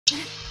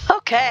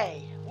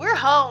Okay, we're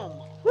home.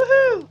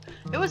 Woohoo!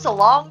 It was a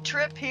long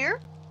trip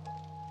here,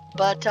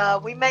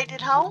 but we made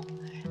it home.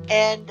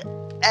 And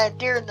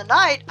during the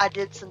night, I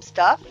did some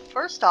stuff.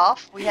 First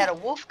off, we had a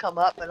wolf come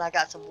up, and I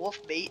got some wolf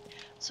meat,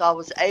 so I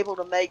was able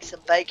to make some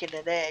bacon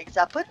and eggs.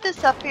 I put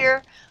this up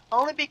here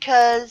only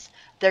because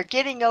they're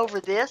getting over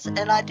this,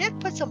 and I did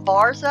put some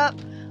bars up.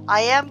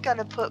 I am going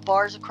to put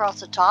bars across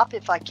the top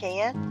if I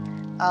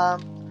can.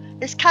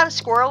 It's kind of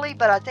squirrely,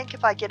 but I think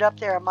if I get up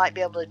there, I might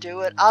be able to do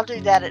it. I'll do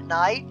that at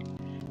night.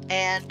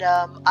 And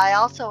I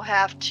also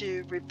have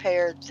to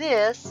repair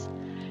this,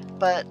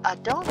 but I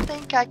don't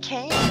think I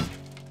can.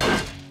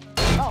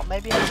 Oh,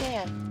 maybe I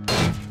can.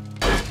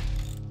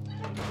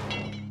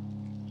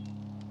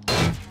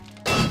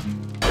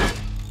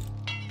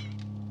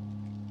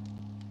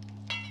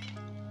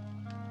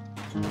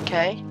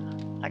 Okay,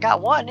 I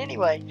got one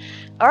anyway.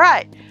 All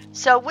right,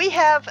 so we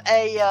have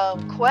a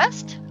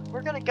quest.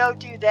 We're going to go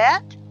do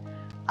that.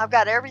 I've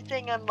got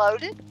everything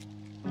unloaded.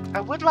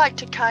 I would like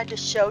to kind of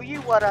show you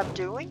what I'm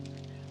doing.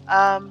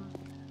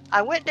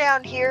 I went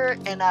down here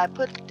and I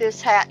put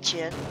this hatch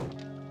in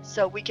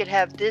so we could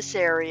have this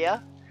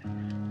area.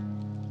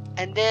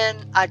 And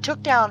then I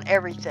took down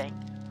everything.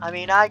 I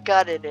mean, I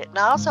gutted it. And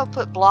I also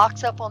put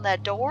blocks up on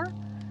that door.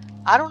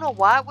 I don't know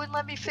why it wouldn't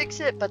let me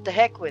fix it, but the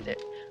heck with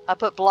it. I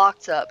put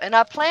blocks up. And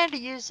I plan to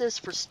use this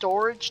for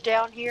storage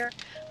down here.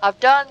 I've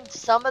done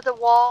some of the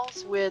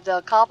walls with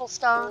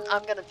cobblestone.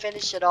 I'm going to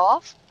finish it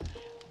off.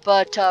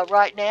 But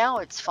right now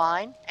it's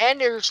fine. And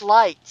there's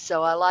light,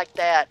 so I like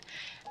that.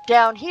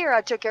 Down here,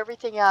 I took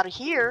everything out of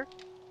here.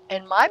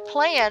 And my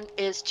plan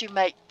is to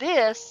make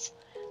this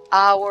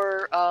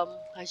our,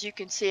 as you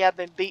can see, I've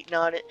been beating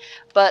on it.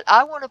 But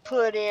I want to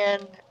put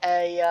in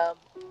a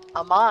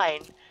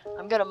mine.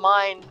 I'm going to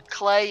mine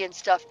clay and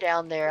stuff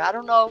down there. I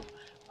don't know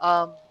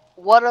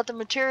what other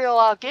material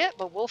I'll get,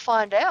 but we'll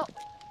find out.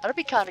 That'll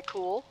be kind of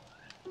cool.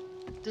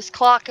 This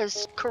clock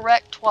is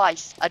correct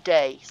twice a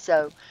day,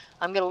 so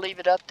I'm going to leave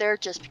it up there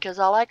just because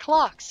I like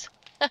clocks.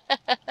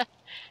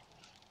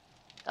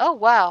 Oh,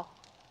 wow.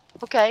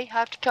 Okay, I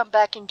have to come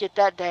back and get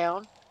that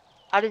down.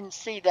 I didn't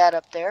see that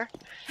up there.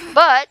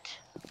 But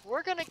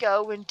we're going to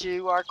go and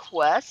do our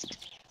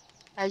quest.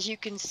 As you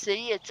can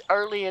see, it's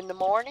early in the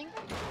morning.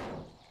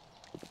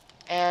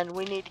 And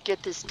we need to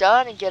get this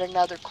done and get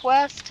another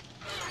quest.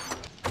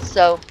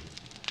 So,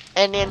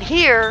 and in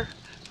here,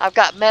 I've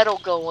got metal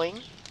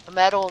going.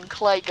 Metal and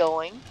clay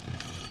going.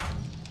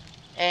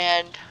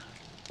 And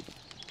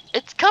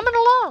it's coming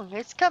along.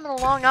 It's coming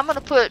along. I'm going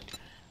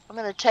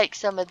to take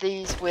some of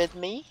these with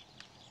me.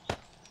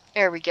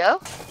 There we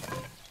go.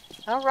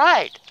 All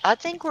right. I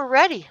think we're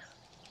ready.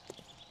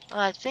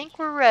 I think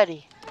we're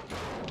ready.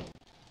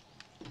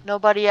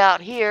 Nobody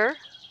out here.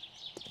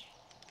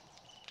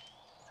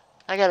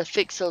 I got to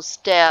fix those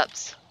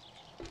steps.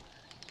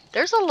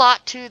 There's a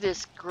lot to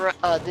this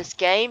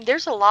game.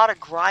 There's a lot of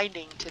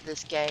grinding to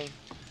this game.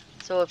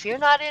 So if you're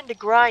not into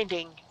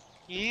grinding,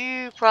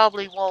 you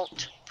probably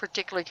won't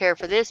particularly care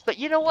for this. But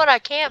you know what I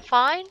can't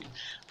find?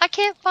 I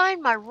can't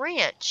find my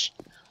wrench.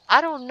 I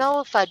don't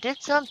know if I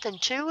did something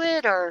to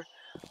it or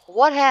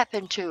what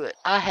happened to it.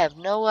 I have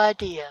no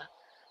idea.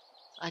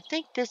 I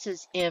think this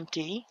is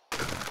empty.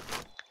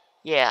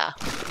 Yeah.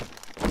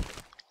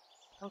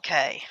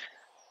 Okay.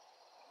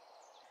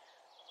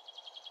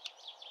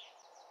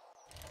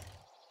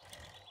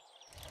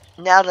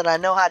 Now that I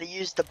know how to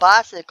use the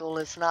bicycle,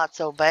 it's not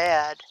so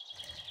bad.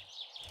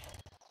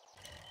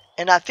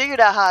 And I figured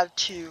out how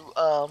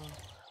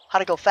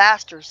to go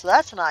faster, so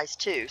that's nice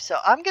too. So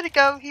I'm gonna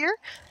go here,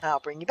 and I'll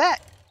bring you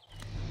back.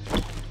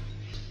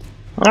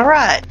 All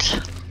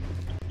right.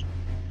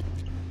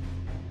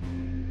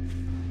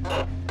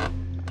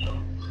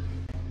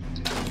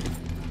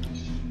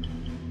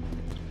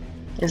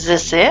 Is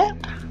this it?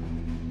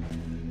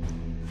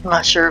 I'm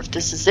not sure if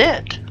this is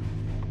it.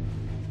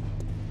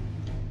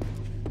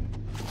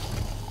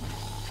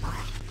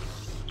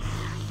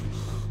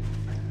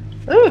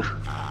 Ooh.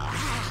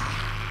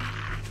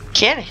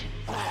 Kenny,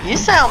 you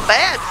sound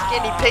bad,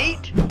 Skinny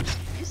Pete.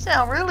 You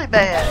sound really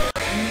bad.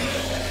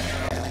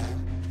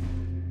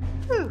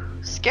 Ooh,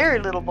 scary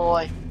little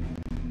boy.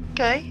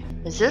 Okay,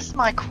 is this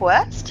my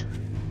quest?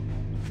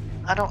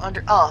 I don't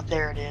oh,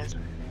 there it is.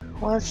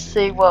 Let's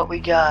see what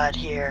we got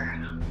here.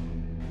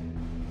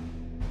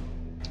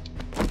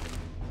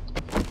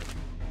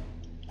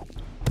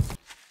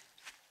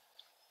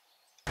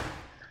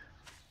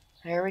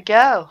 There we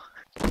go.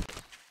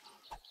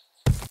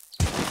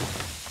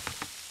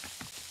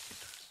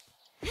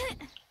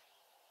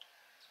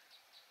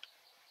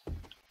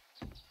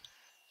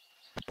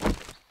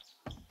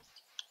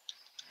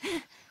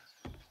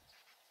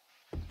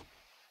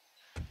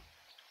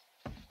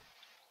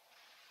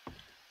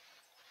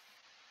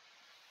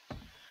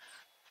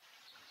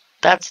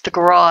 That's the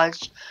garage.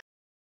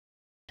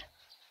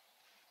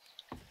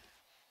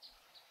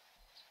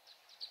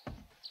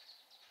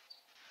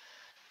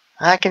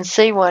 I can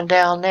see one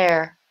down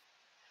there.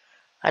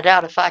 I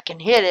doubt if I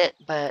can hit it,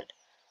 but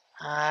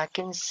I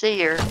can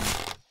see her.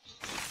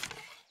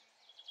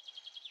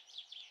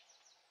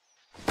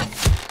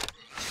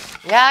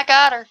 Yeah, I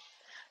got her.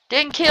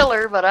 Didn't kill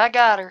her, but I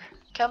got her.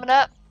 Coming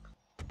up.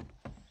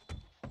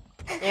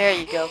 There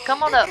you go.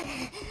 Come on up.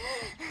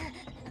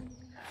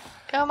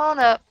 Come on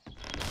up.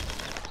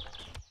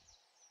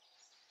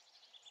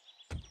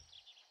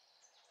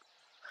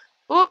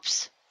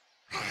 Oops.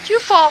 Did you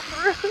fall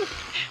through?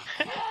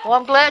 Well,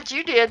 I'm glad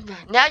you did.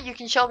 Now you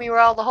can show me where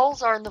all the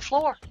holes are in the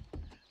floor.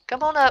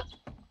 Come on up.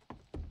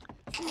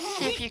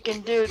 See if you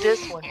can do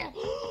this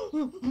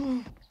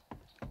one.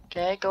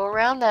 Okay, go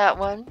around that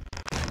one.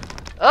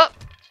 Oh!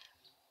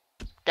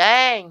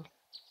 Dang.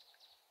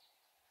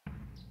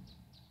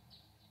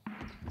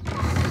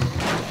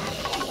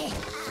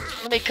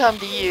 Let me come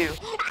to you.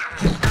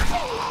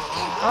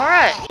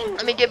 Alright,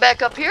 let me get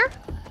back up here.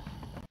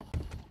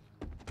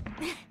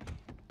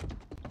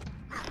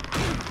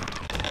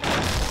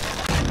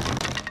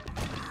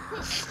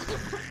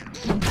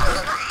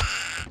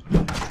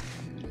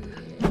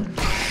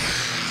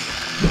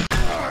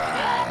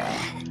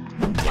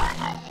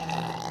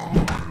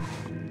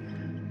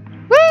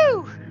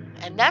 Woo!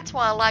 And that's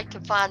why I like to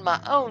find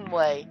my own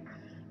way.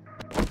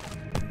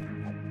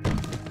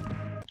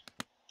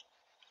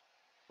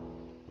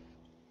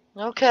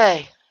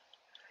 Okay.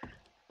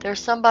 There's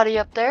somebody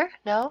up there?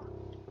 No?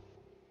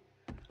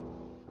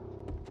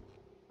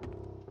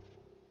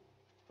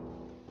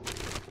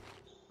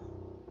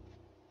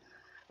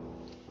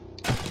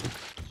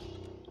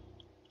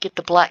 Get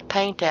the black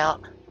paint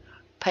out.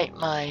 Paint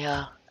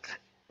my,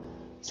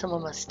 some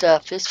of my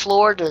stuff. This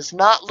floor does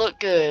not look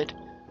good.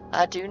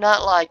 I do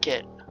not like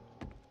it.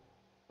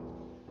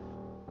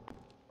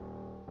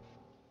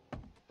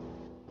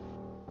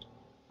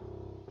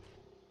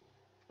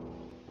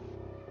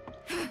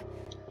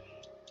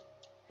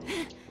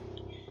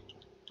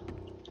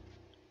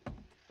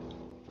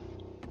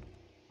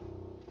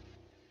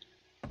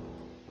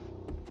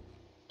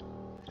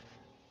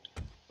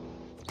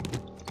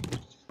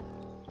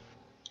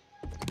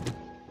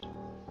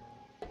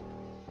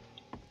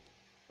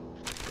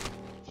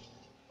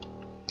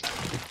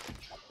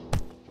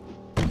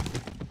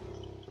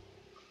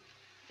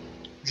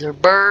 Is there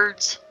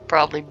birds?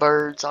 Probably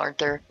birds, aren't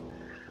there?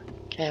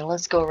 Okay,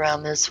 let's go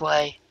around this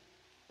way.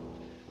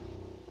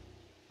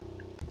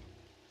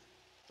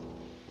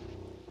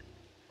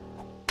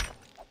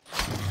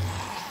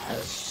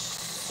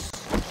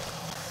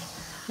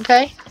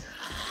 Okay.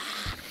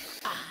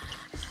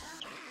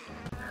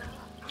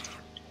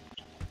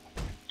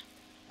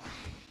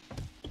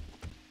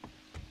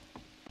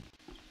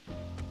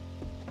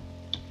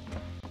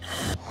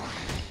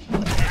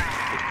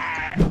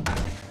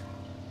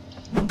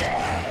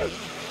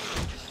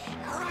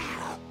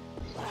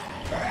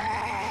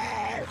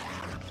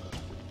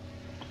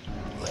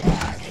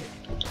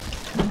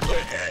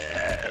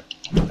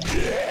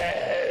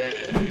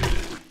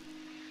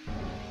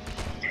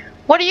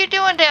 What are you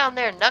doing down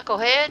there,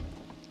 knucklehead?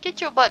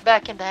 Get your butt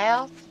back in the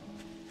house.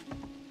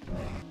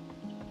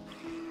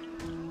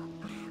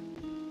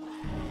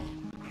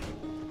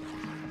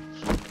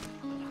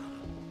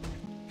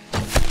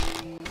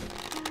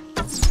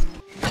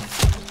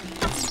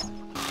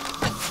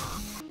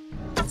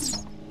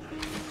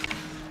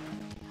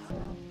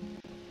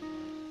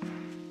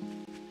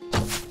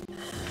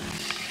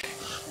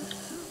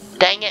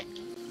 Dang it.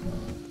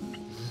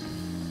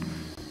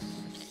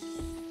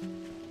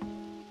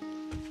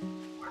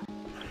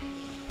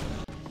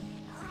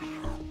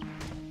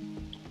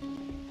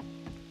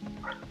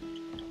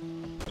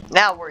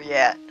 Now where you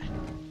at?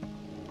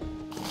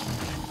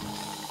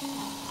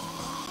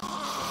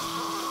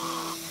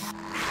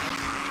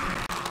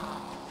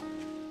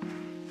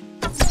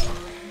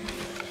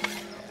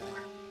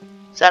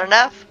 Is that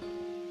enough?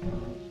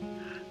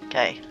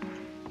 Okay.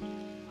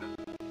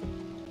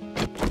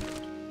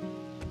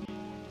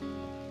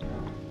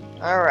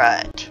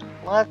 Alright,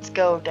 let's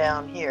go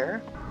down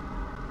here.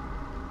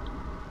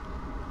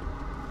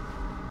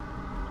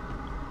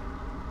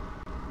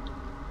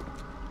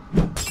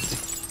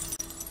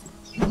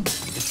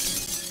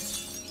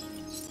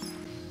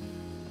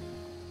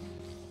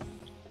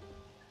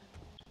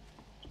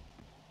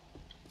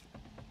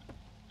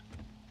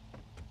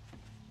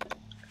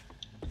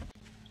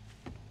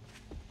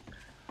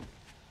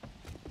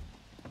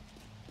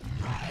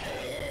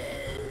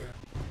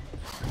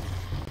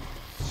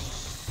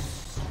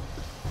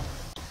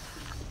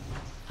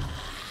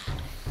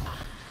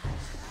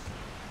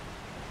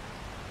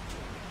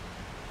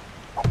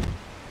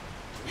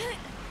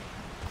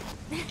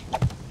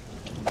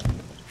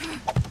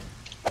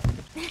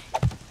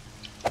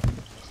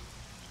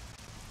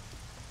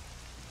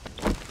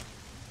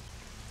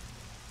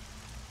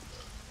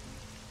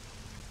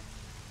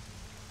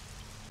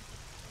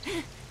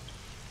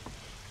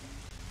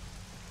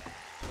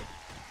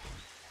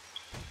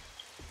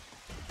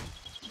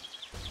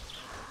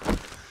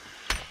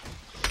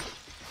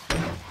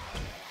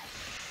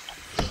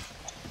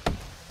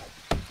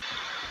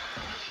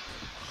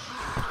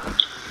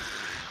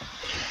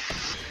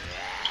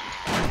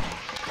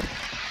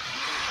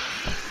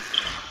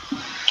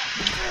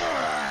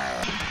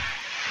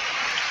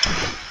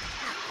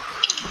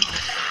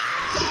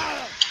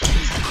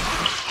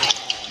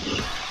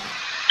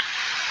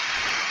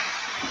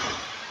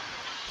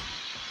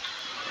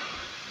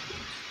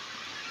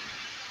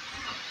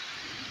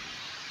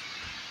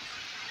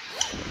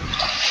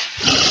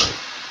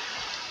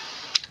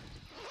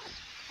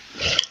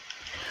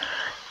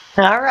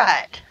 All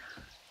right.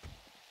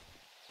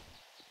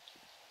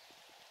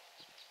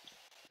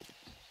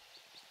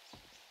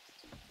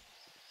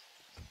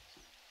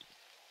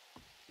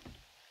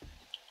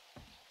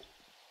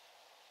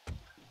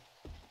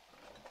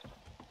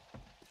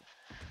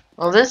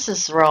 Well, this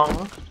is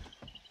wrong.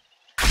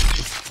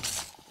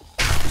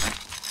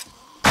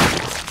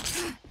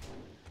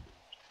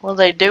 What are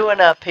they doing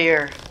up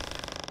here?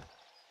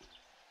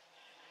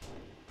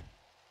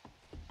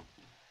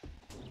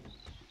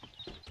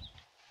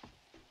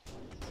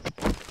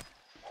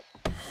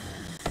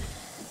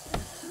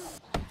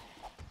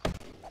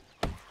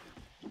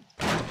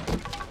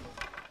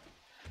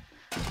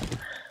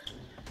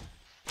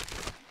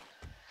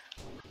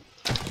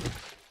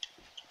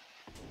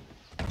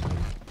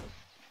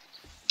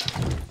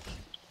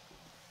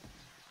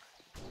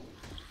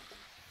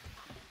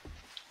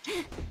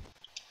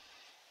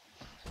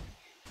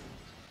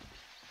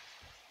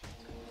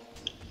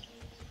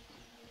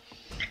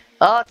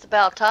 Oh, it's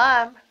about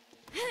time.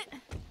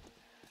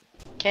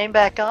 Came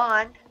back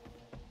on.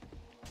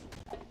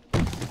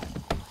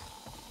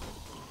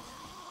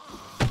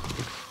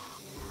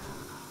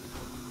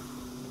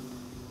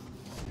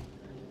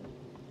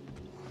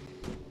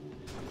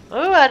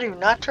 Ooh, I do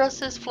not trust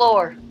this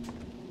floor.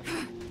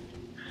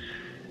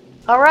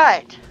 All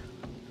right.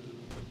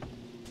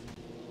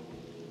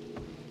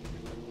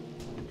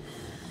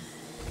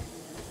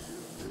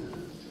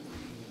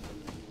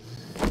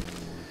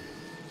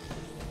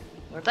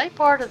 Were they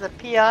part of the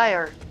PI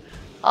or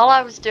all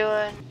I was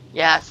doing?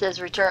 Yeah, it says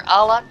return.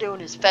 All I'm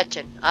doing is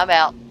fetching. I'm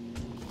out.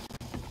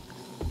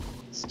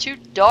 It's too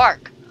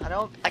dark.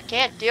 I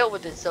can't deal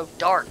with it so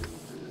dark.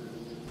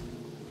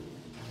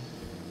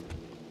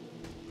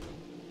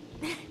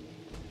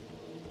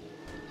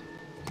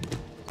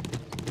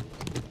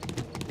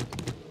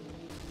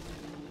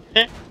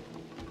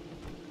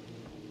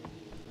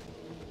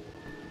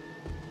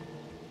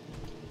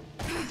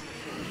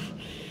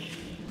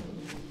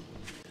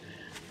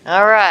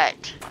 All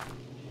right.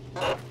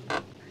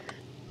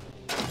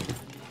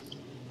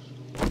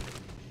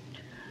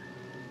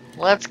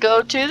 Let's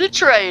go to the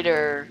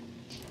trader.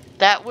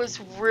 That was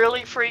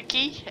really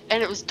freaky,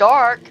 and it was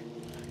dark.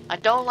 I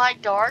don't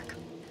like dark.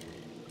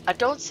 I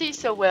don't see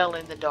so well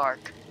in the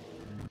dark.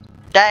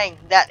 Dang,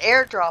 that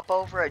airdrop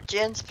over at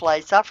Jen's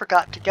place. I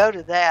forgot to go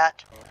to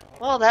that.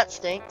 Well, that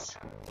stinks.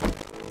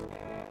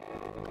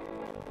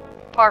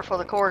 Par for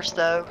the course,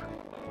 though.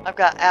 I've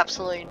got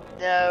absolutely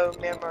no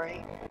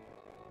memory.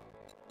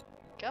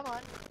 Come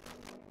on.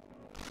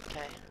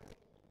 Okay.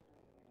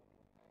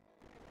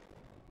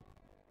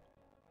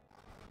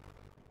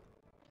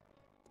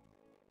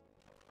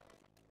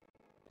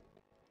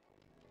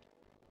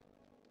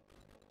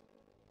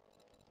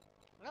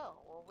 Oh,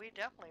 well, we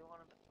definitely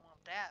want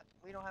that.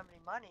 We don't have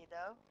any money,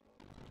 though.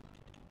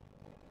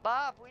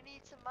 Bob, we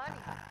need some money.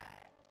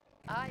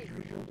 Hi.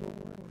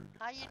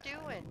 How you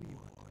doing?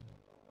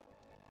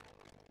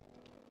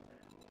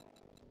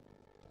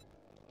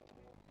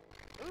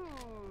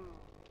 Ooh.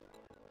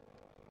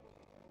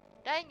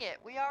 Dang it,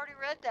 we already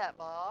read that,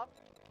 Bob.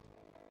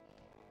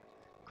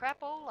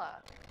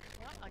 Crapola.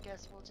 Well, I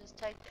guess we'll just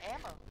take the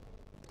ammo.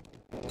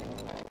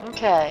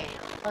 Okay,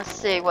 let's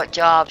see what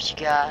jobs you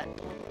got.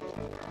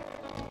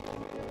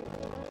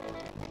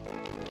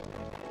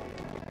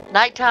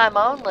 Nighttime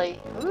only.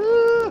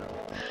 Ooh.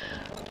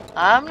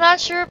 I'm not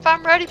sure if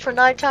I'm ready for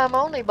nighttime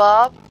only,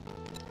 Bob.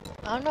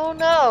 I don't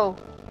know.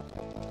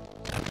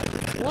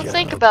 We'll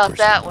think about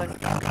that one.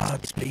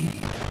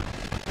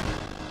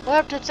 We'll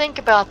have to think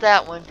about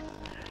that one.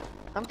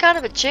 I'm kind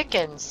of a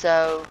chicken,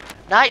 so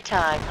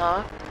nighttime,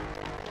 huh?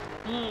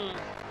 I'm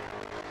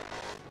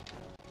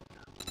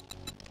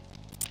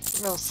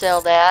gonna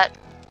sell that.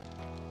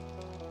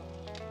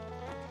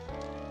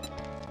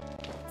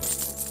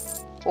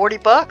 40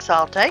 bucks,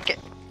 I'll take it.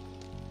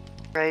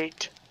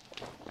 Great.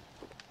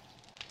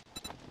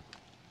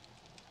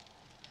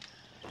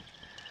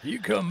 You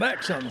come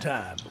back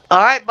sometime.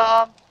 Alright,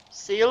 Bob.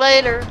 See you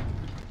later.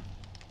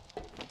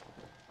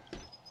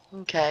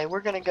 Okay,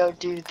 we're gonna go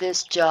do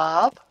this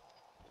job.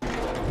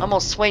 I'm gonna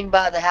swing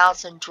by the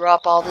house and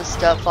drop all this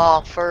stuff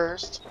off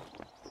first.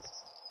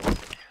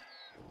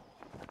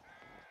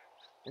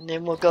 And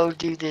then we'll go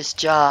do this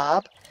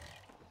job.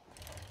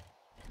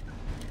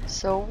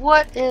 So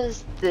what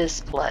is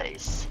this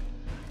place?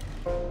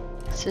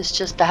 Is this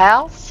just a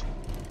house?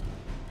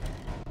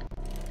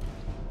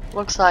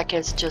 Looks like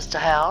it's just a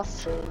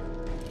house.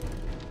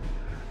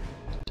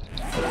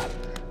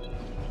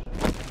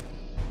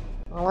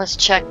 Well, let's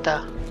check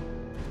the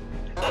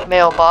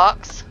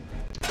mailbox.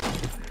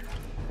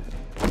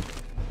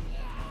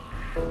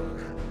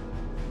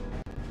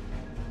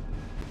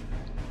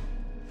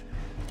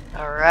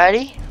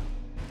 Alrighty.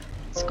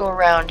 Let's go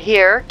around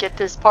here, get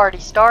this party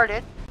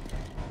started.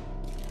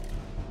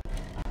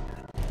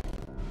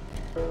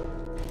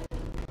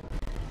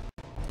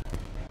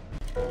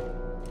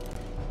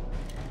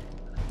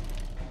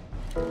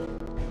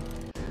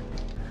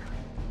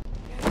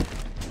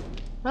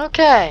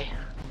 Okay.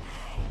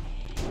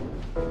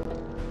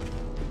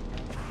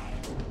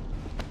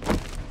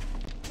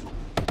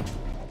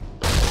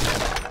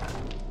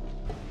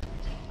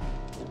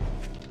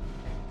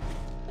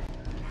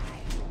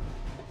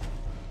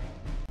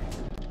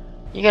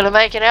 You gonna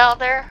make it out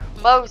there?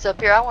 Mo's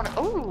up here. I wanna.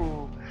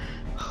 Ooh.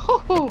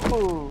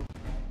 Hoo-hoo-hoo.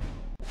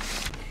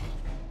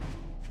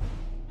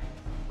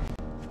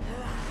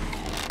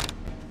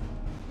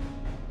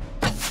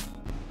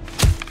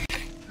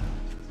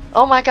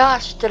 Oh my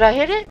gosh, did I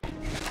hit it?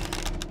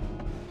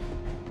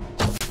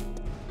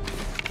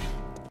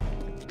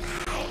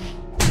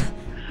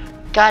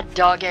 God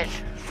dog it.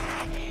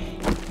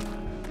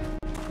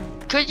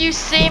 Could you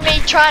see me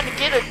trying to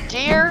get a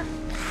deer?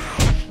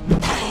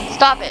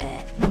 Stop it.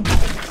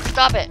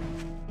 Stop it.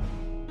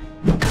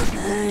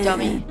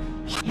 Dummy.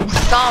 You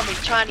saw me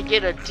trying to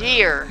get a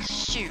deer.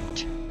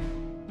 Shoot.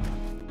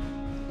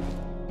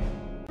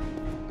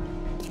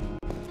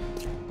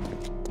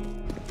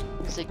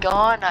 Is it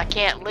gone? I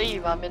can't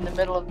leave. I'm in the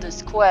middle of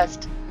this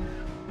quest.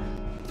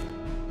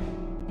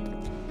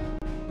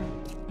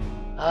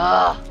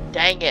 Ah,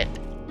 dang it.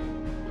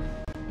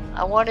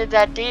 I wanted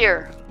that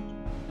deer.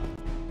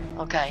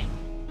 Okay,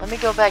 let me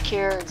go back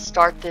here and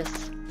start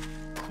this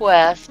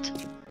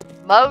quest.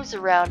 Mo's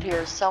around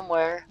here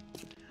somewhere.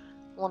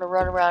 I want to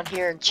run around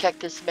here and check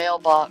this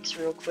mailbox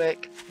real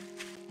quick.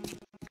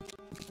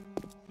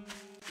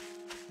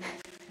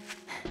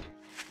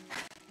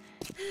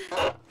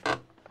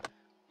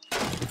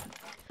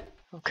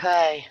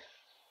 Okay.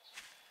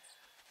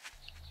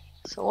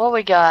 So what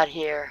we got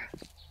here?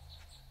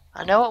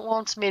 I know it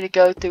wants me to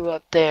go through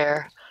up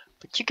there,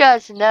 but you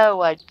guys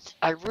know I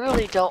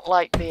really don't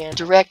like being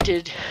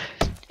directed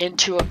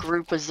into a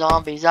group of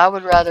zombies. I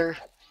would rather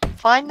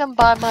find them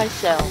by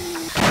myself.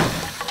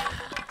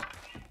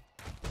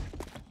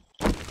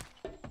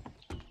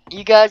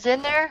 You guys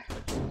in there?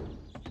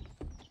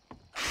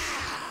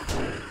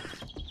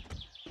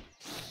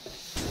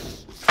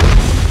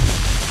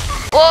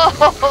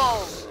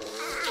 Whoa!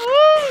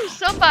 Woo!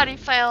 Somebody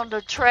found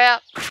a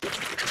trap.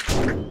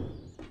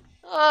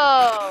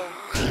 Oh.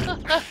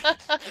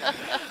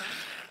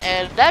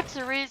 And that's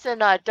the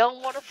reason I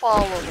don't want to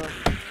follow them.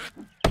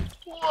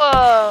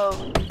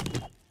 Whoa.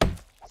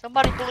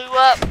 Somebody blew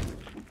up.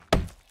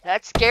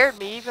 That scared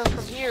me even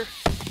from here.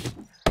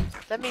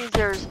 That means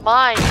there's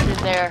mines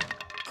in there.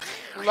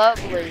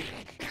 Lovely.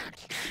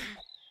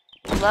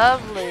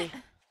 Lovely.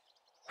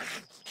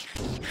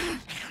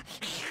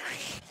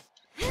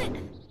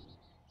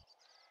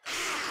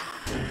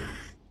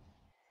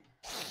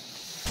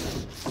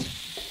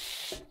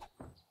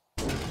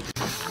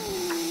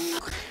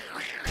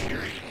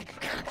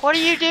 What are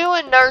you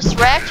doing, Nurse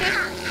Ratchet?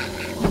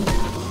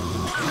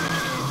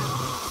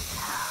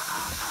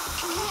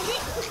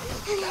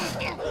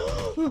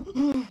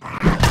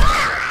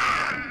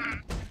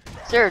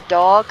 Is there a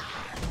dog?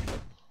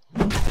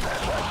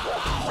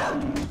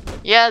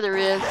 Yeah, there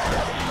is.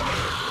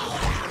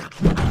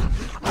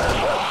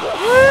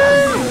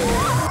 Woo!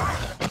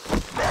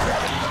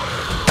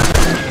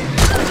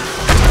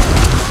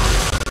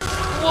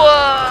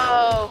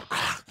 Whoa!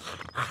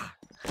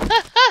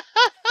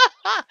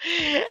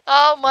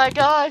 Oh my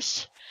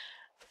gosh.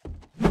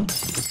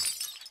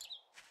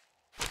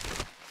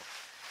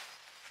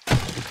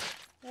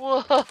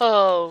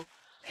 Whoa.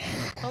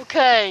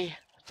 Okay,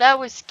 that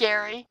was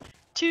scary.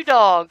 2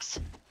 dogs.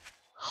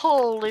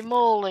 Holy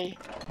moly.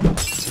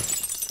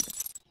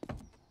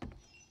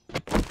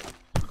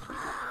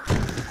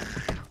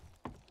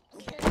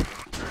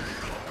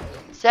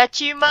 Is that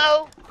you,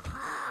 Mo?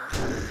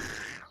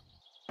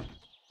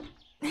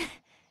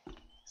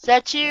 Is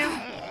that you?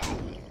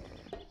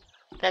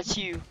 That's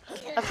you.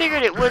 I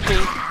figured it would be.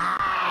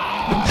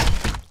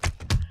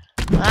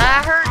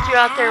 I heard you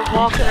out there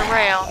walking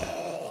around.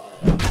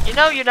 You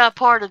know you're not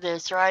part of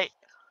this, right?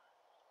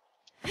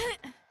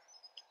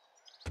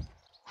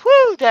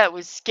 Whew, that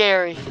was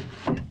scary.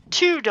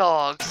 2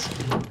 dogs.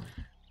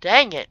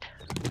 Dang it.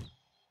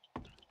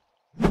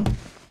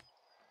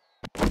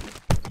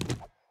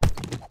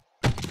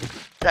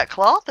 Is that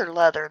cloth or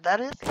leather? That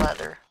is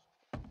leather.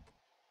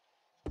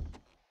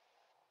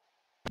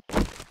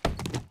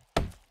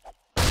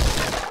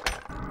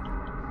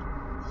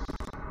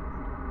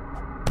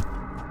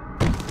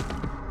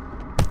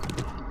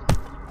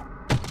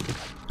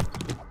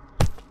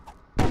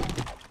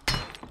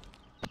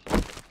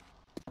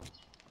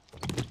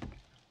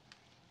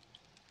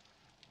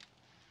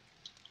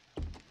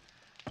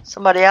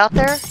 Somebody out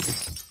there?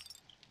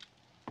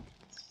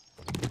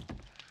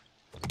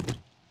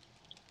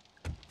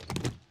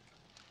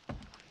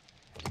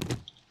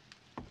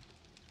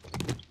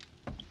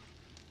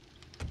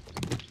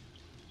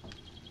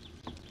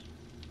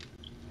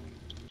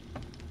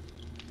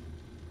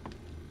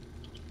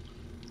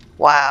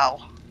 Wow.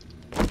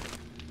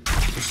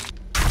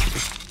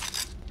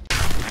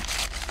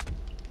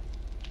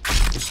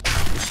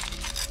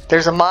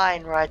 There's a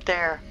mine right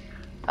there.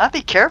 I'd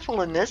be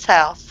careful in this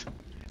house.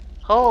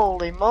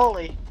 Holy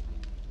moly.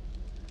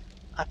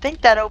 I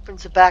think that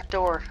opens the back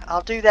door.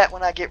 I'll do that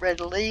when I get ready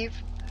to leave.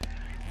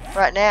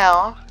 Right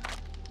now,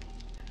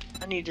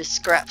 I need to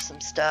scrap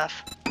some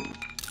stuff.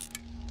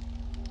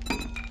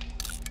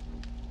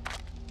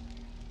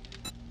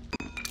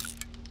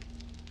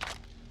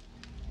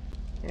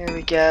 There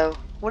we go.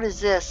 What is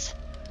this?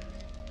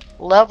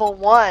 Level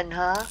 1,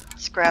 huh?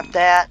 Scrap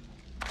that.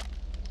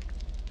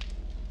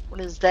 What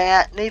is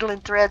that? Needle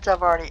and threads,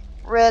 I've already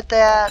read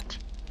that.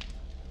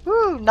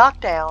 Woo,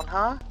 knockdown,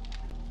 huh?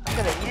 I'm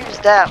gonna use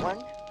that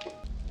one.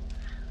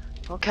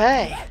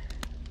 Okay.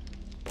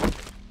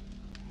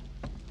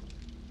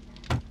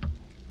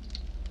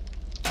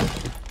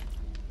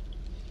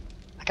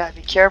 I gotta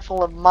be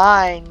careful of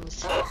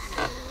mines.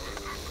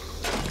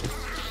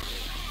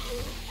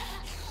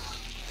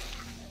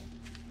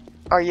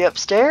 Are you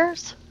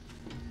upstairs?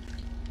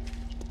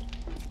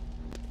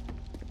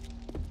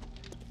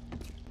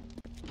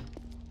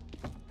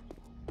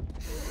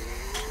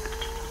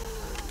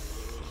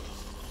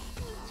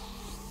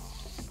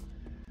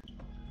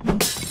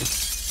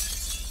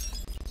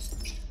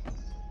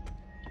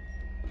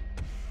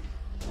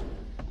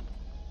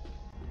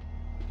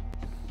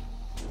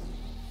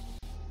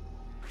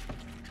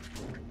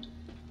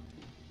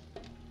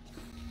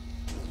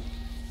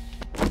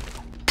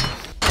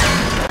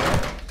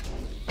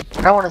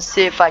 I want to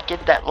see if I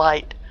get that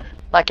light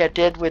like I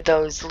did with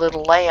those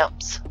little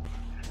lamps.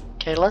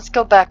 Okay, let's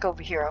go back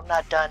over here. I'm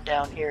not done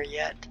down here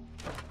yet.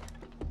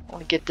 I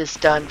want to get this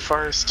done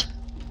first.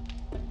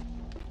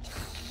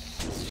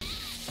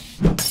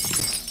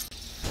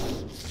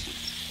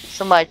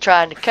 Somebody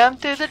trying to come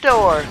through the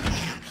door.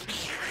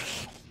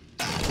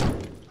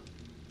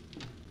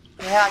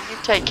 Yeah, you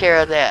take care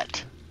of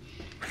that.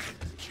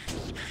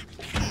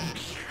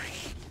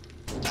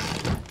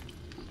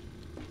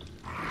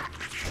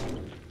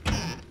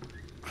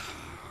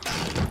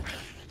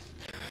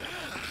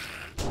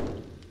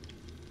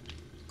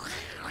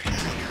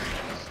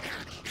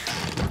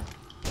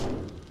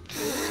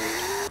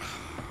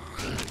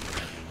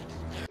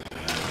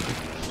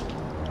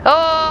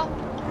 Oh!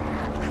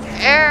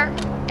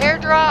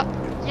 Airdrop!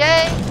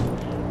 Yay!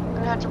 I'm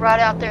gonna have to ride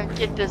out there and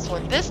get this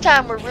one. This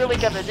time we're really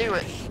gonna do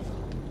it.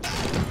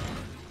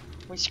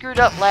 We screwed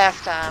up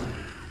last time.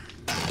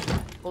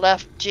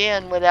 Left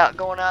Jen without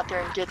going out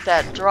there and get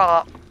that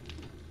drop,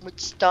 which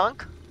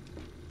stunk.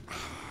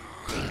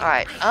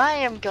 Alright, I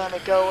am gonna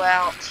go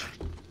out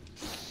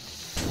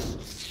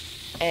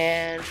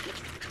and...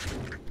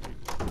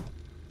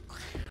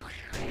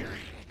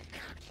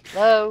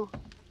 Hello?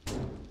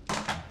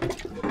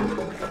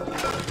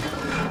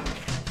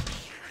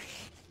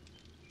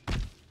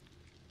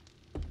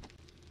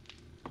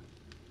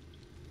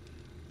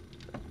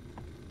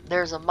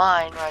 There's a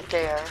mine right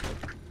there.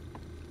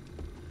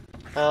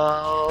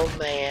 Oh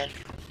man.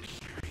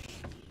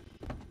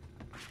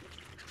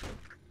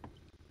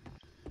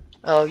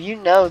 Oh, you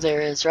know there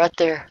is right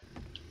there.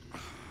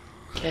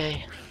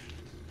 Okay.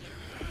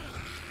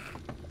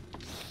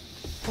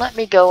 Let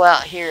me go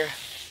out here.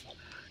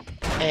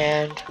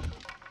 And...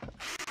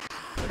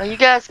 Are you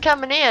guys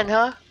coming in,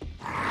 huh?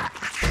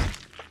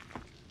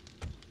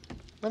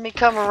 Let me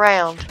come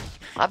around.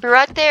 I'll be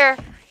right there.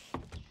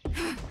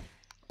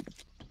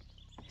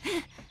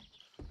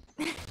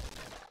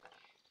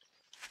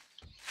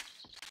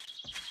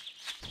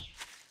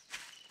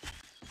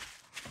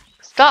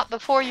 Stop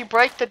before you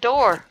break the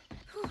door.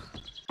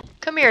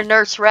 Come here,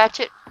 Nurse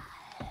Ratchet.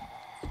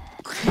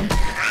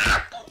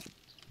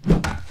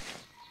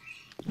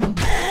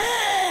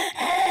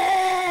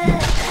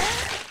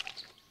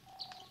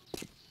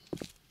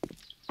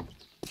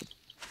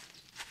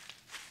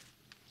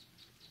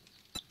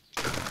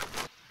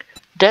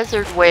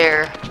 Desert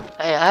Wear.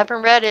 Hey, I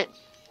haven't read it.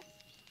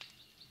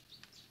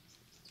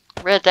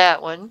 Read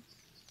that one.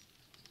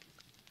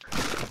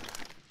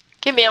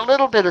 Give me a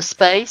little bit of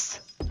space.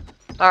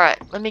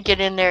 Alright, let me get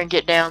in there and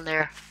get down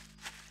there.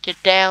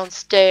 Get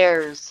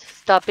downstairs.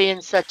 Stop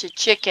being such a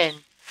chicken.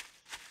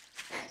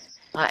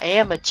 I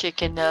am a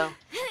chicken though.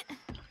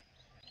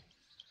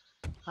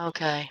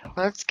 Okay,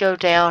 let's go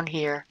down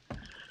here.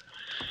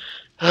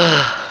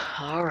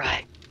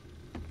 Alright.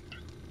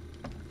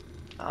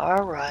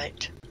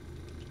 Alright.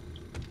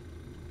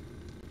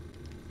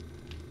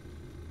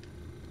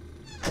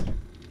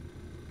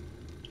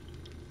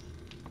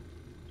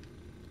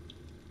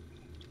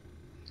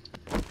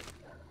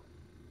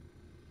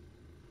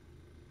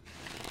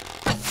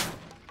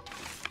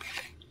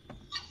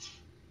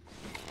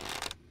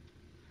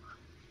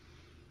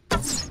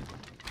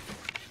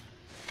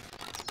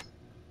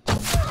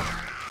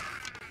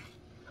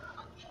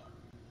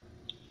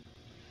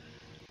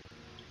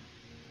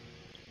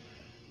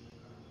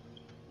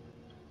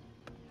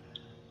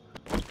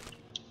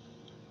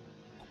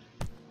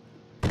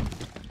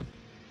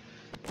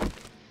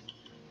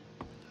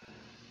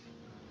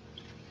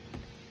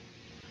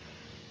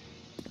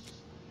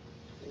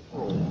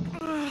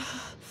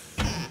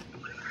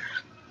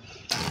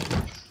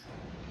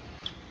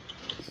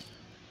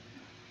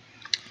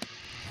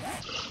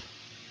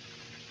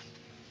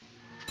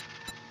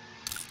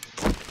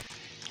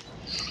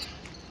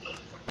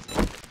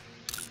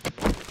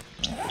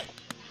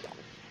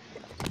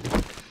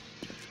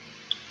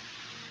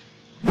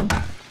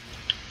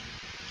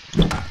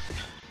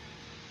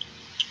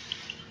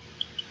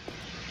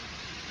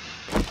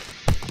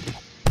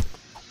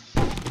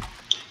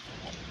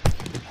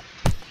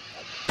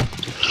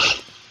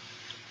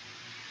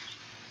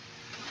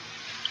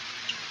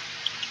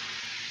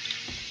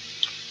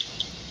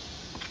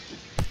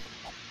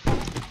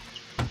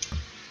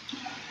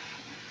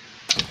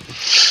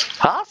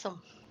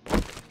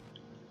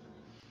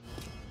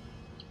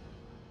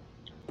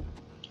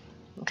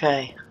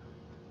 Okay.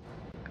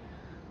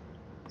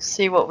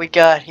 See what we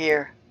got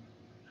here.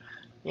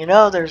 You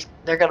know,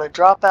 they're gonna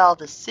drop out of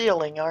the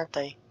ceiling, aren't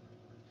they?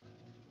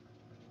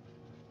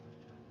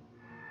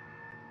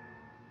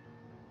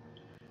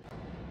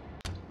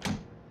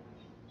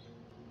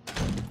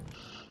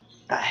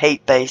 I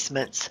hate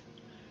basements.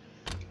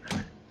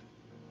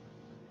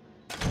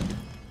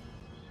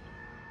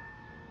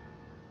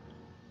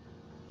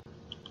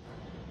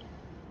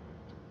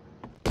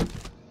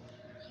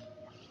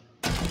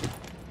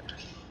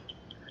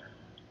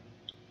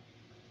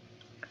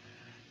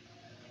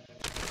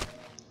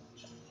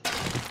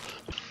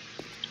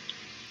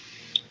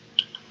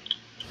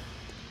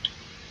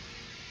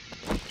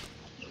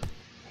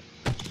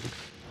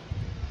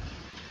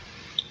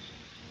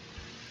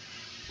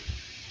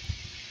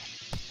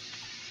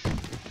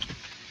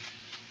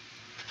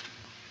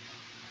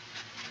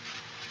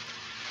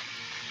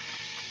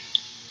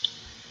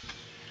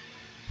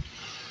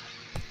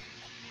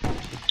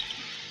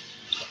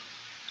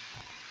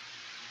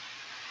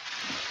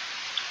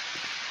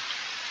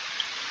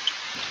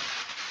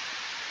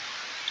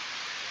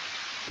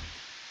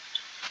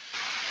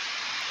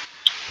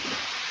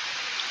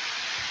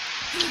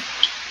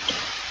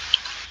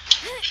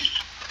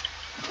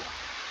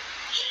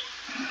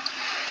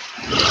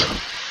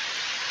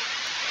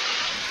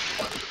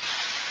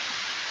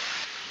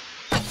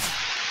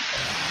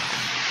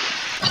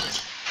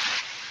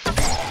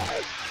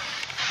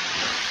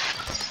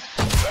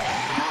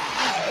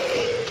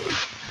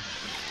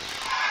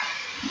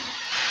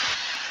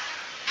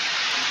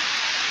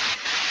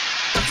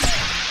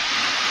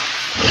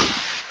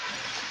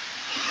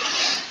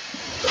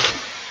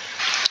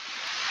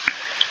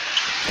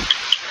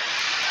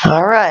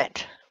 All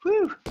right.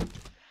 Woo.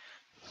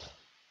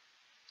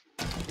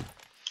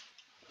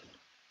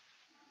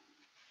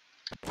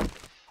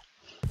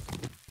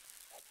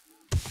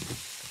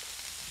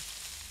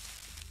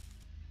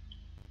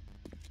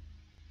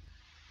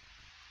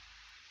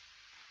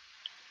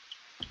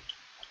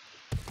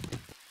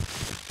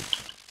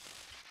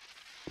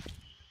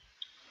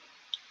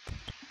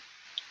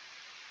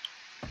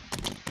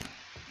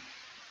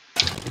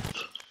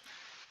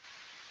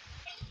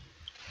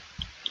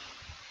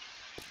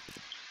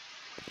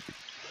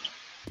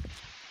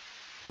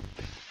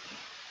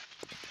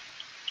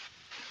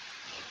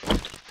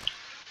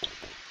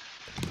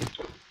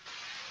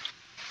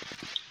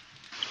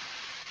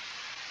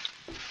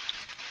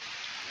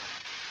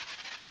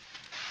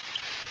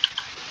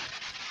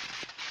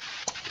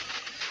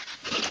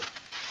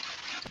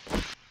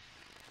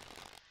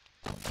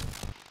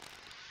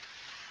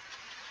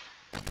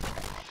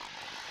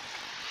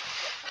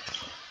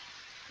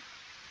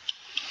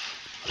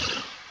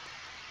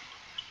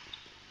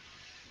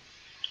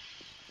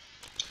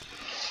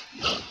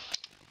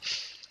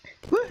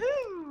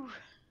 Woohoo!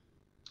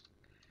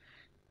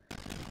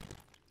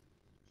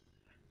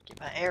 Get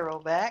my arrow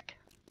back.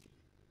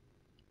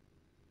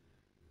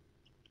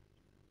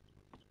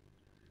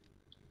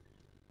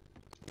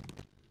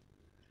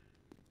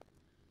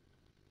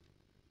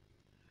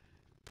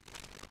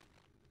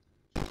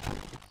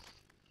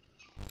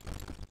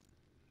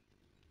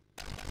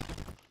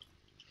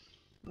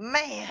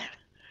 Man,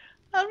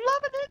 I'm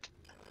loving it.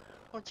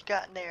 What you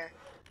got in there?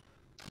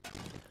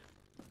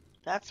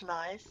 That's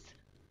nice.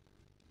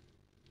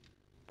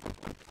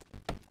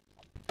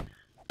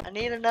 I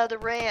need another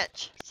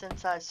wrench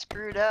since I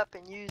screwed up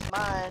and used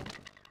mine.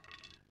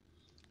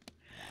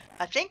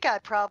 I think I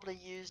probably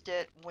used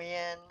it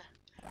when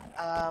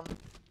I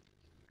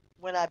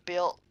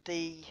built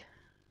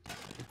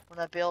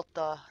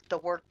the the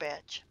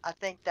workbench. I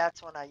think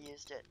that's when I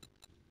used it.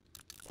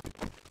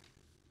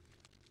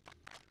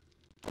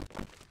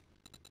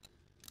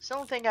 It's the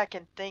only thing I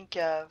can think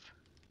of.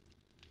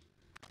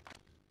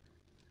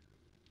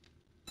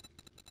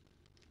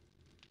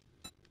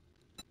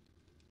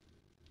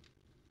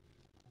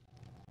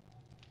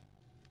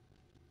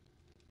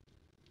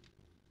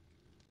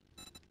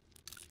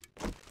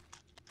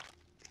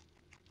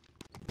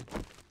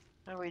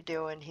 What are we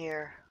doing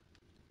here?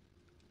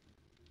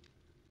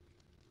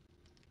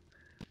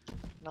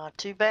 Not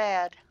too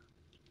bad.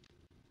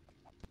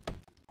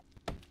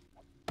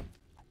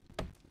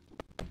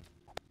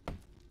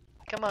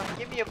 Come on,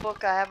 give me a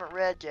book I haven't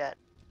read yet.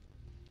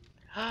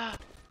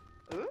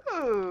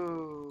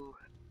 Ooh.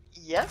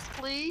 Yes,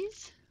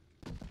 please.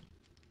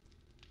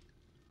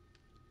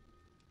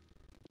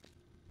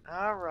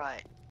 All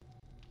right.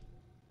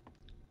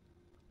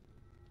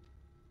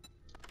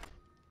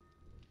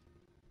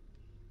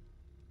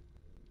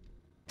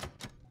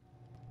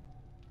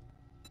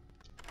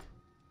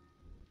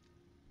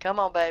 Come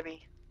on,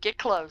 baby. Get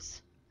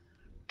close.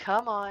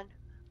 Come on.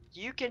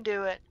 You can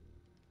do it.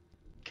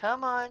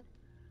 Come on.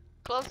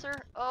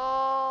 Closer.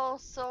 Oh,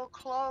 so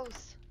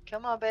close.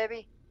 Come on,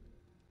 baby.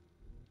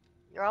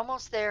 You're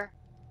almost there.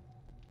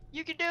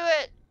 You can do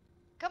it.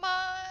 Come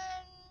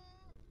on.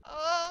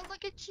 Oh,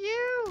 look at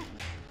you.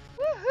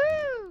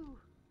 Woohoo.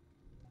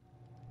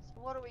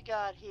 So what do we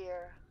got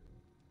here?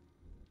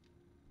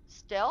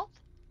 Stealth?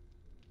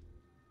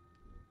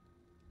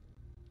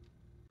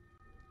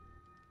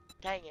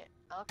 Dang it.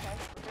 Okay,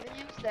 we're gonna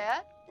use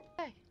that.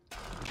 Okay.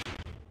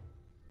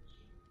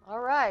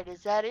 Alright,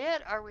 is that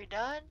it? Are we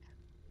done?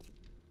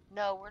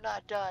 No, we're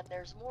not done.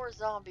 There's more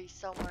zombies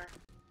somewhere.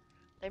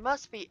 They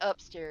must be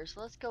upstairs.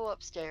 Let's go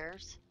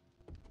upstairs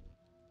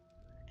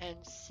and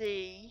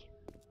see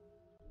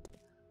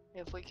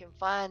if we can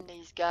find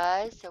these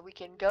guys so we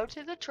can go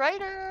to the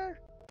trader.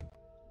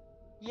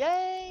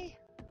 Yay!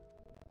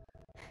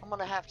 I'm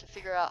gonna have to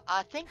figure out.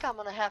 I think I'm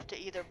gonna have to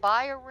either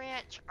buy a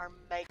wrench or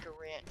make a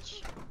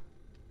wrench.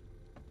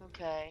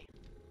 Okay.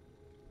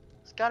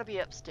 It's gotta be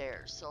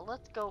upstairs. So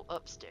let's go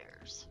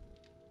upstairs.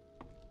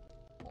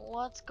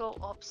 Let's go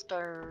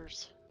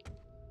upstairs.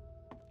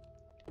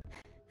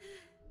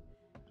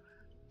 I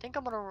think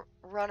I'm gonna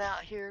run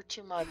out here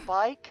to my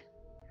bike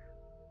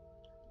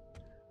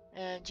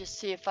and just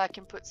see if I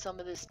can put some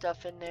of this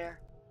stuff in there.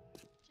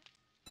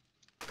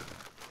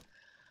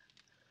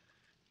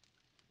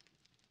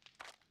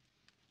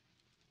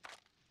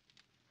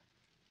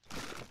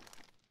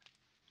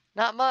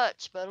 Not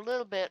much, but a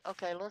little bit.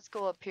 Okay, let's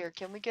go up here.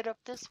 Can we get up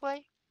this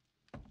way?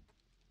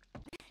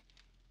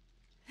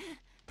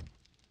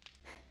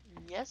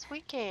 Yes,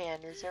 we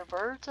can. Is there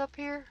birds up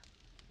here?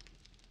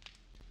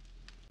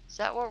 Is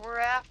that what we're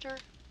after?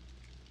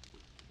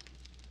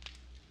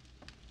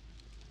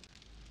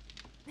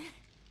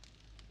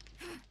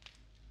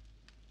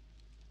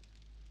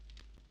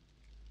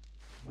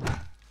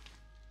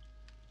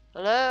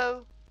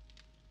 Hello?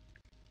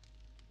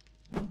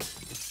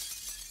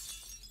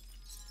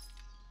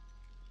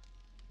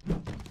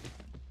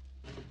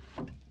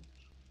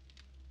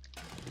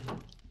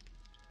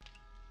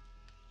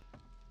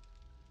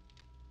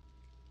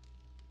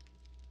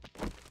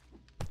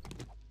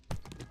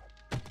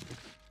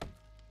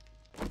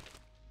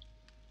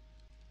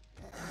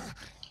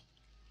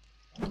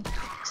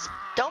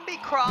 Don't be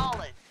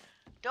crawling.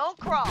 Don't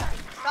crawl.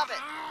 Stop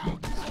it.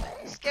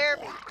 You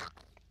scared me.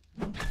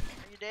 Are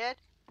you dead?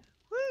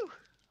 Woo!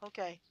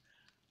 Okay.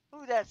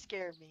 Ooh, that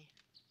scared me.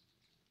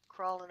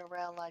 Crawling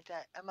around like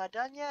that. Am I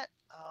done yet?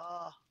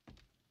 Oh.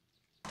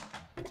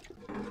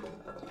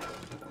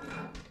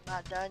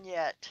 Not done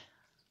yet.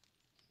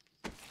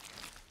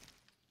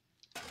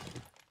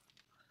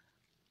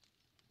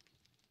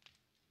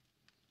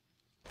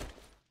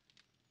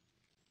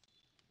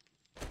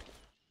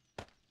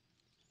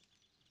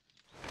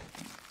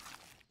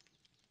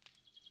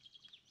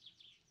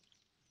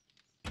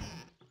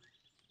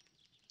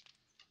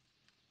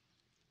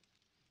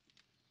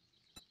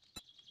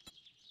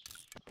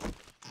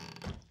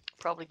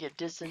 Probably get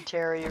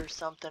dysentery or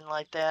something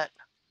like that.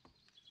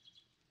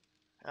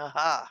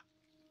 Aha.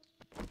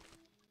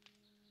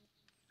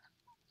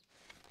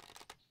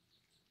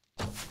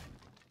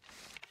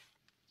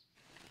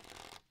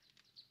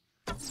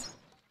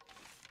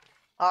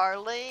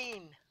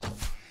 Arlene.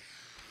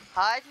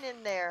 Hiding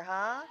in there,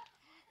 huh?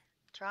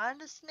 Trying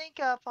to sneak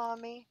up on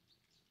me.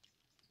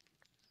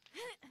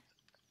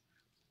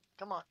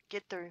 Come on,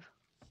 get through.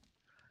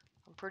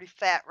 I'm pretty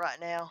fat right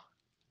now.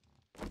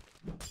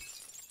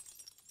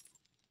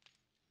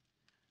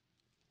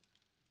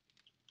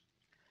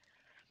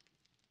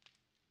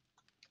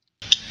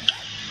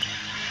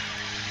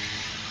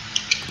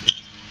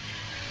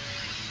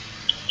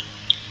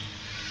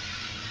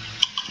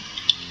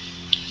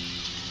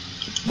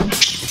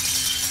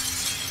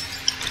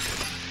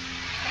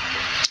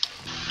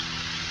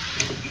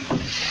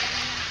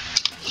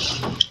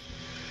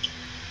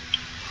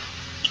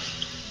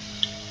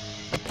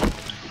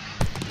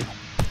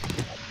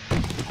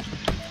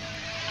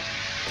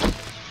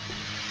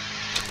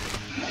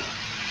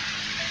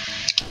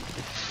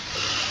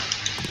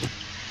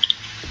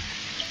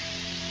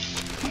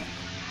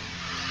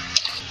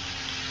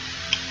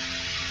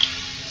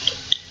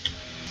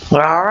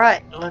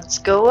 Alright, let's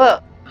go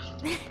up.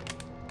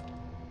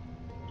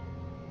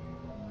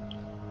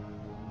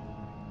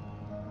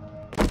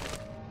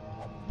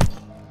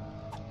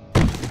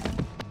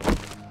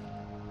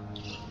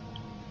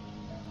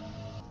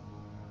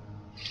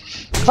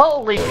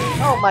 Holy,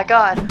 oh my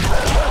god.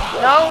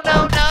 No,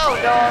 no, no,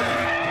 dog.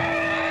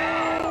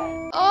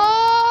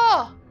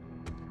 Oh!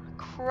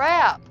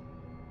 Crap.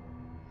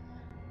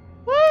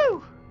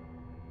 Woo!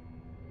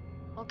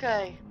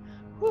 Okay.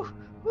 Whew,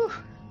 whew.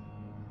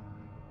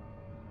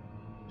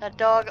 That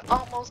dog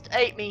almost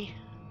ate me.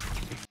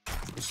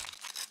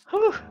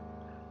 Whew.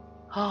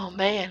 Oh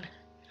man.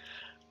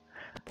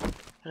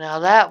 Now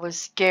that was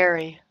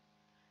scary.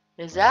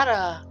 Is that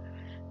a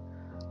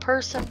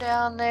person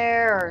down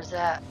there or is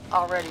that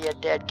already a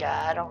dead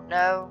guy? I don't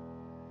know.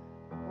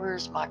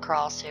 Where's my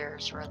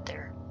crosshairs? Right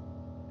there.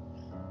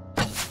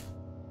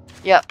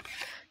 Yep.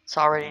 It's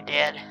already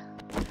dead.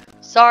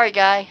 Sorry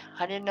guy.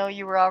 I didn't know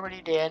you were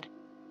already dead.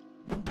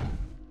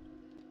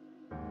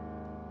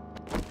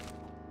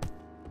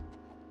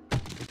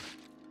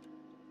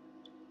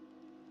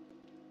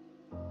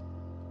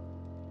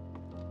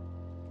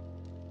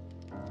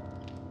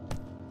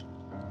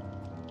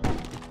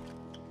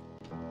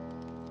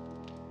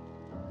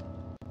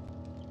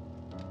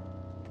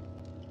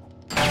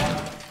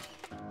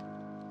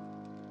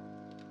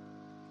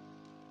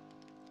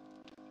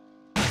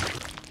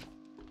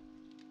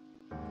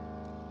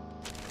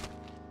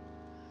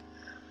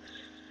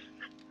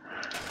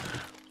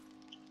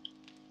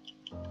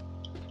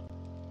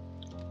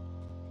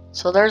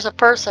 So there's a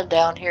person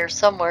down here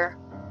somewhere.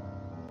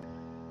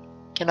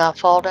 Can I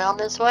fall down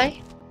this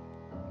way?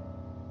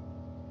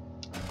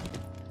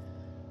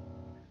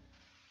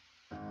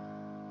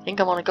 I think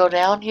I'm gonna go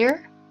down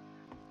here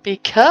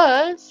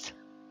because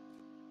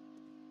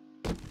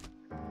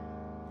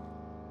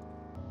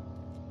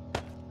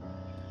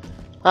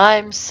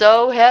I'm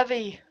so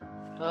heavy.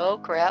 Oh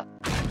crap.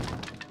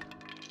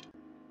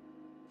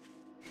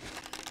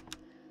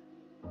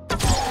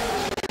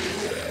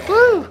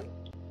 Woo!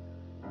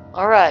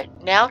 Alright,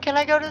 now can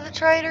I go to the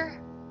trader?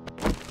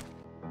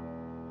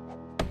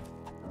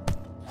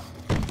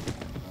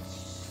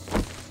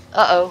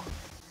 Uh-oh.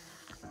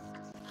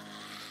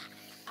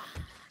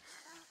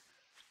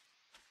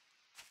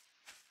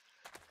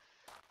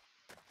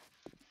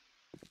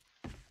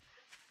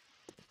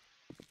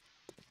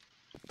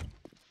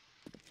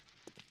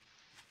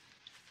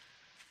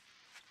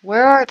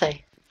 Where are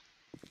they?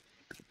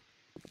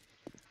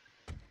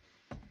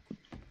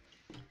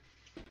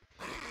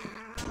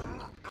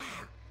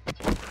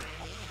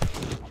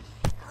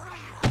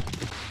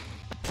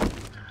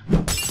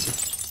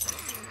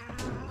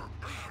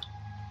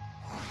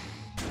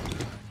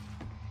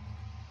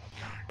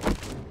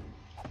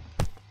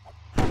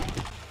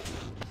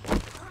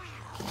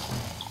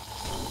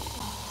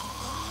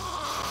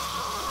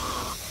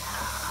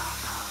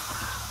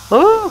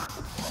 Ooh!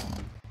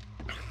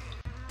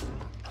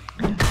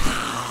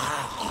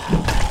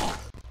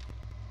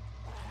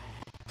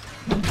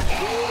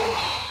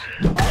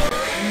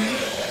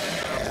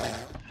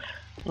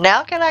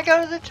 Now can I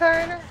go to the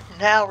trader?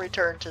 Now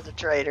return to the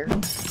trader.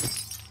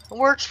 It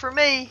works for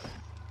me.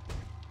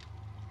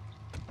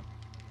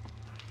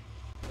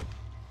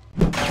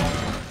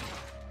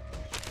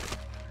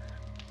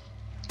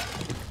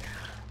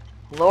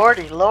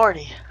 Lordy,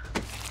 lordy.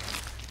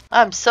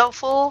 I'm so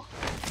full.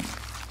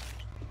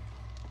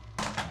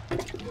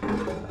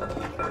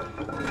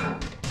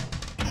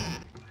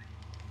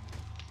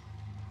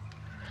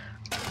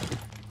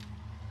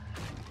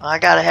 I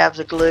gotta have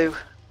the glue.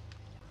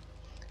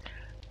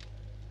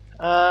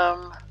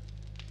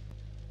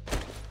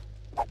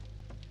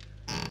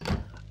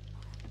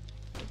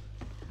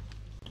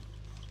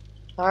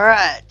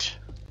 Alright.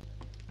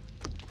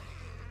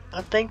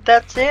 I think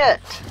that's it.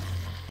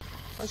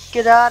 Let's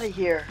get out of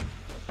here.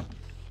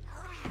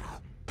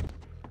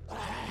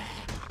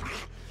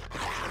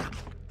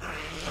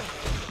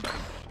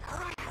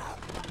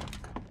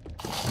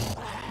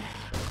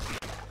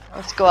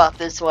 Let's go out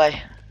this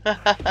way.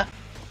 I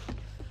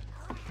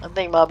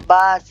think my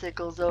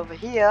bicycle's over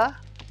here.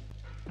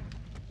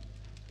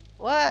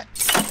 What?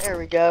 There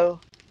we go.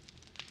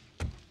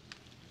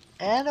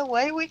 And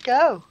away we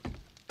go.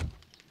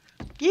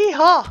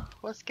 Yeehaw!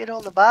 Let's get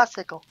on the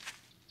bicycle.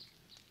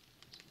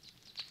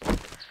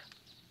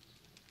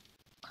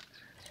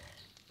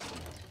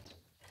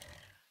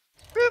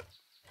 Boop.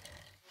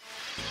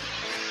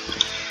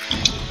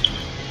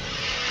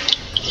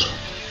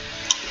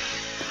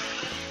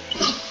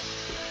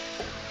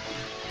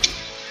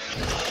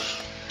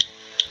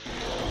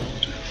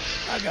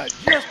 I got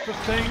just the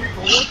thing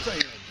for what's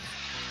ailing.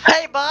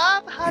 Hey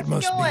Bob, how's It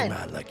must it going? be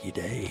my lucky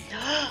day.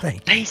 Thank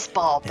you.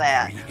 Baseball And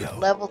bat. there you go.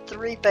 Level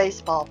 3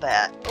 baseball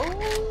bat.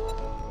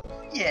 Oh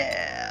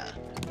yeah.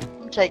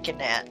 I'm taking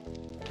that.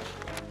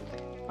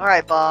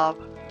 Alright Bob.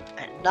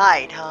 At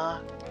night, huh?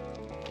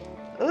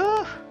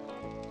 Ooh.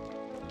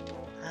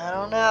 I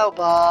don't know,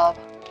 Bob.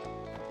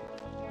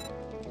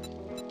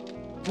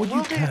 Would We'll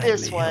you do kindly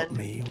this help one.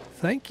 me?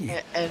 Thank you.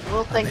 And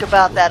we'll I think bet you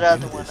about that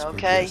wouldn't other do one, this for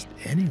okay? just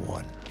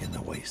anyone in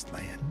the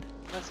wasteland.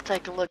 Let's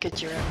take a look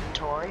at your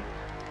inventory.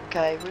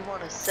 Okay, we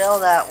want to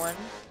sell that one.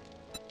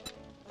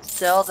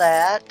 Sell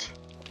that.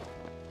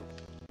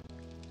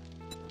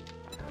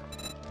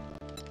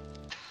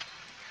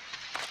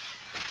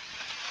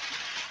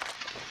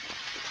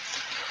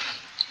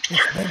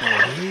 It's been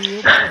a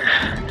real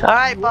pleasure. All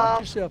right, You Bob.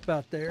 watch yourself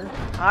out there.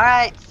 All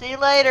right, see you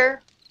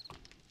later.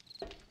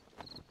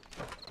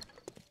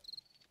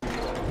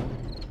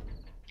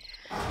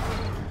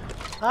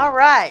 All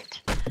right,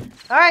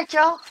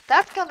 y'all.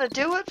 That's gonna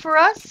do it for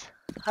us.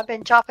 I've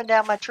been chopping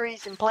down my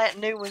trees and planting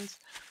new ones.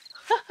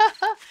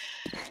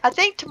 I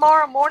think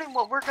tomorrow morning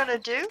what we're gonna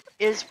do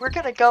is we're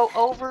gonna go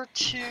over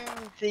to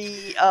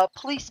the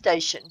police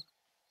station.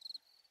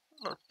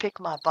 I'm gonna pick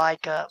my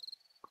bike up.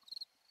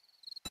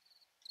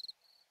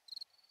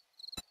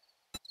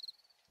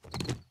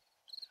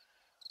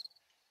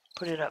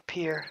 Put it up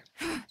here.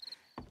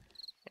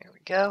 There we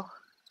go.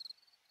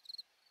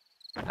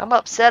 I'm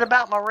upset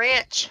about my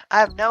wrench. I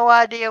have no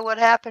idea what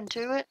happened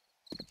to it.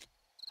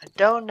 I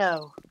don't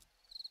know.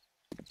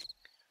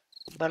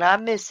 But I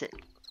miss it.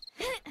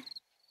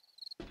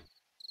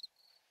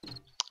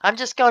 I'm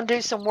just going to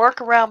do some work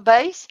around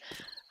base.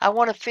 I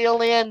want to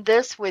fill in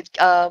this with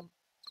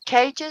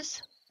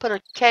cages. Put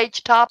a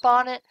cage top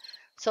on it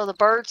so the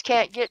birds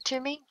can't get to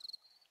me.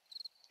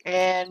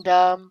 And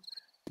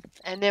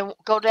then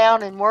go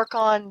down and work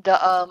on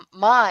the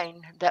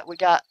mine that we're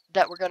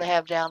going to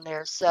have down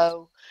there.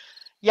 So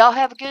y'all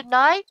have a good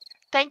night.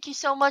 thank you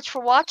so much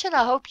for watching.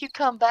 I hope you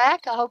come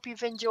back. I hope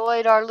you've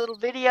enjoyed our little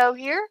video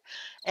here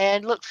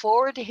and look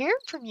forward to hearing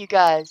from you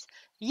guys.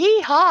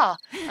 Yeehaw!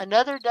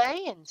 Another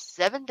day and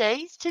 7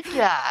 days to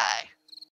die.